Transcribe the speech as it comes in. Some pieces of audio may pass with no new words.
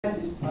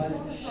This toast.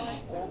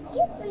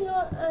 Okay,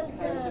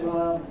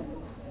 so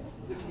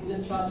you can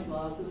just charge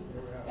glasses,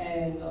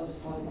 and I'd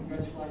just like to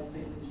congratulate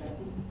Peter and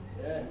Jackie.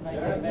 Make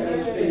that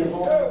marriage be a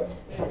home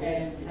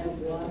and have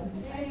fun,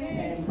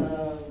 and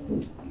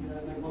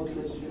make all the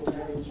best of your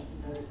marriage,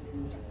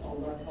 through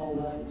old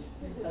age.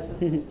 So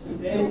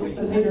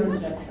for Peter and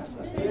Jackie.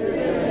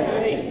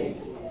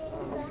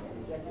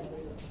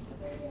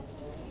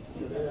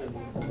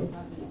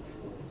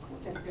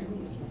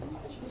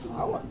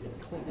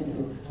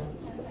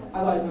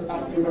 I'd like to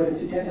ask everybody to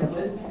sit down now,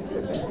 please.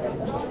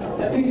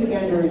 I think is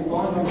going to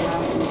respond on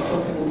behalf of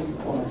himself and his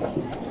employer.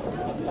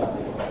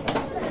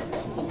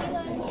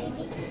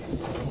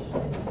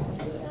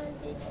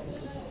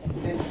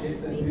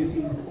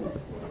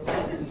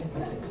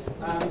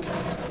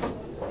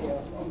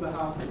 On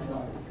behalf of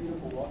my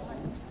beautiful wife,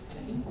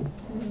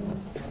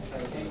 so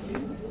thank you.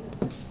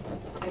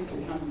 Thanks for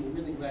coming. We're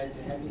really glad to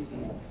have you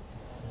here.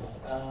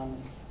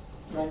 It's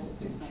great to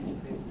see so many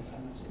people, so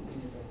much of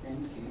our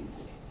friends here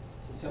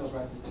to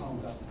celebrate this time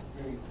with us. It's a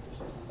very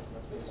special time for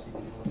us as you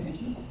can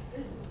all.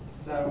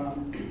 So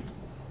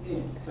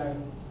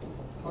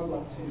I'd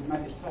like to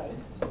make a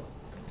toast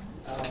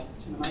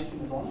to the matron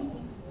of honour.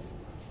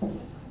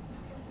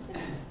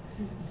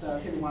 So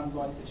if everyone would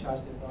like to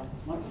charge their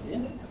glasses once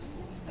again.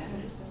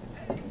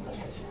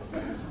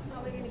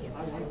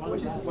 We'll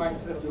just wait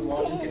for the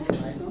while, just get some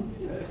rays on.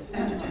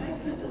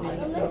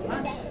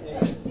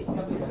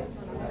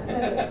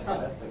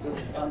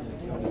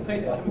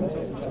 Peter, come and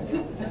tell some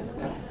jokes.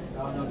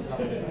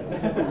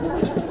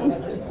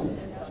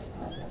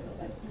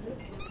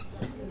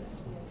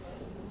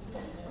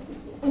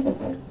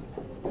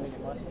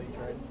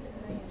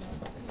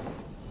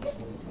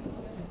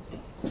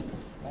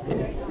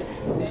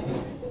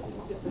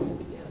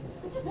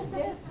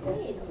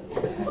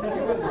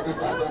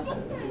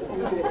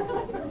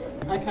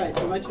 Okay,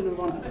 to matron of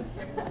honour.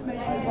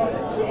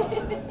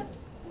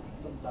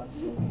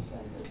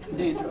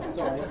 Sandra,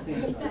 sorry,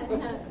 Sandra.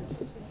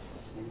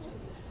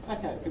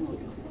 Okay, come on, we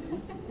can sit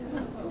down.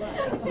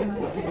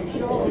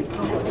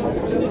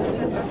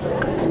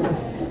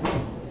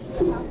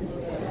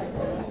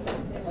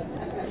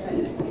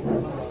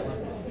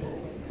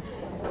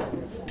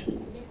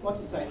 I'd like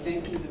to say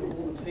thank you to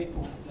all the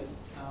people that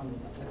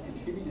have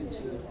contributed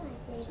to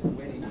the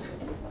wedding.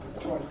 There's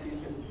quite a few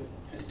people,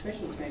 but a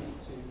special thanks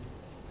to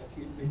a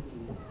few people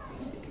in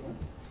particular.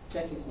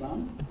 Jackie's mum,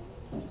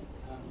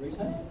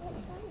 Rita,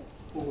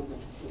 for the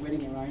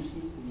wedding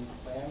arrangements and the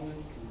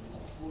flowers and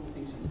all the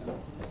things she's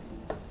done.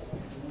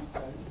 And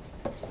also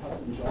her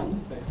husband John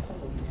for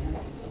helping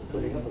out.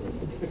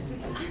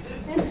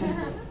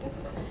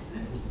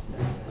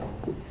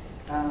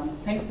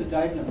 Thanks to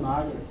David and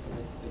Margaret for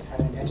the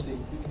catering. Actually,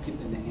 we could give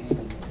them a hand.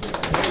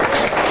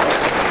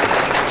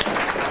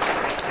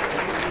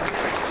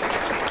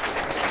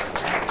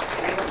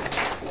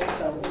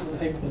 Also, all the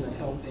people that have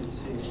helped them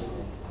too.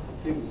 The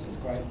food was just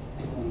great.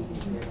 Everyone was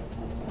very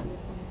helpful.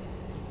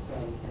 So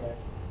it was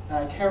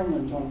great. Carol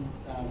and John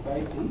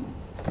Basie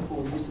for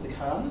the use of the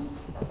cars.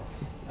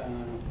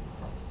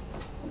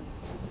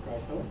 That's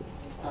great help.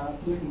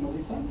 Luke and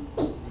Melissa.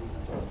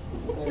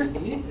 Over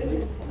here.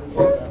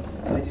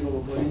 They did all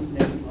the balloons and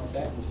everything like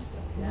that. And just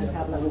set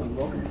up all and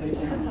welcome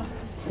people.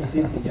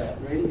 Did the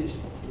reading.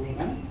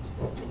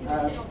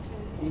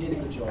 You did a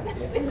good job. Yeah.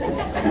 Thank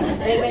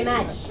you very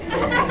much.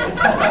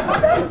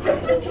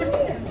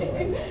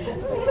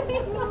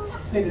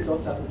 Peter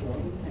does have a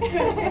drawing.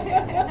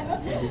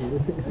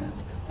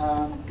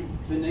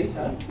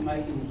 Benita for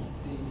making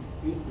the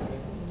beautiful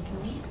dresses.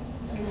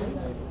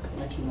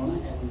 Matron honour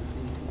and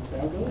the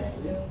flower girls.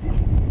 Okay.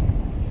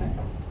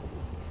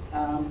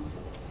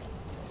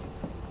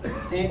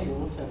 Sandra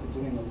also for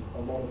doing a lot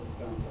of work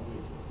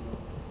as well.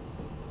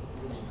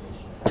 Really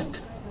appreciate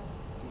it.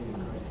 Yeah,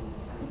 great.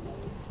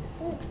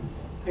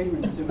 Peter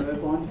and Sue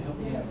Irvine for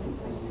helping out with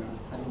the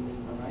honeymoon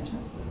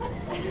arrangements.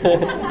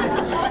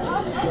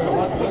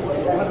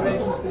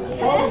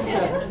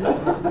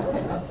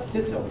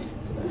 Just helping.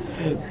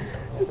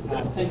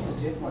 Thanks to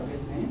Jeff, my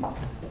best man.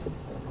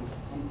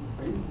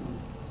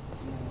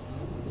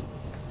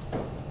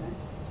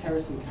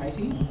 Harris and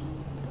Katie,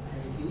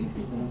 here,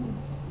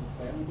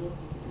 fabulous.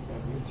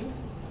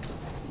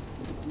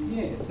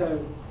 Yeah, so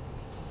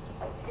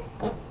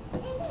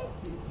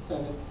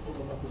that's all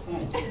I've got to say.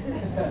 Just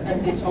have a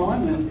good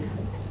time and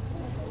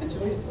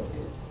enjoy yourself.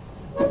 Yeah.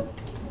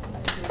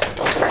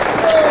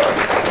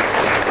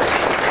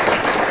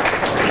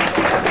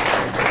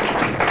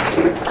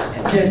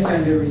 Jeff's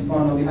going to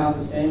respond on behalf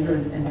of Sandra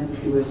and have a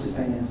few words to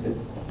say now too.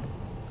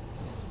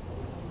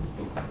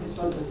 Yes,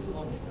 I just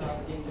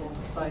again want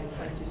to say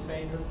thank you,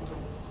 Sandra,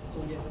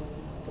 for getting all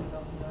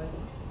up today.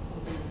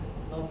 It's been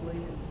lovely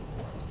and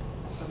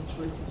done a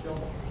terrific job.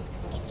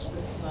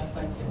 No,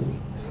 thank you.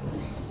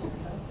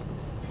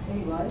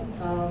 Anyway,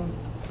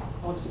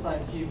 I'll just say a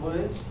few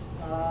words.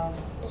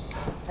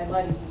 And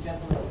ladies and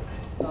gentlemen,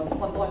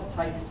 I'd like to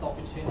take this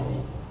opportunity,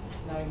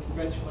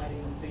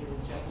 congratulating Peter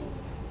and Jackie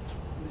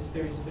on this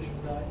very special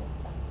day.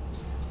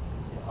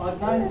 I've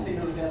known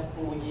Peter about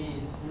 4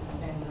 years,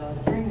 and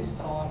during this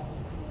time,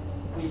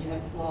 we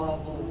have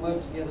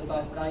worked together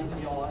both at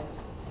API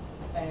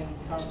and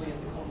currently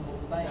at the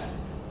Commonwealth Bank.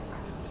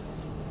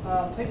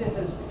 Peter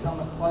has become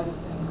a close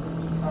and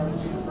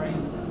encouraging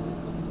friend,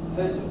 a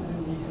person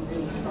whom you can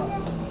really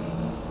trust.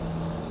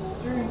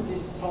 During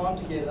this time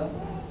together,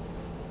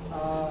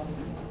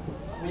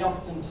 we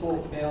often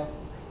talk about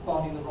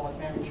finding the right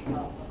marriage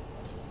partner.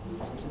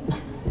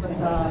 But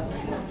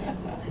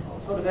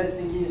sort of as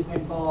the years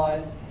went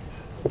by,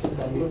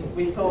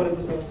 we thought it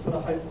was a sort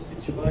of hopeless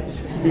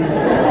situation.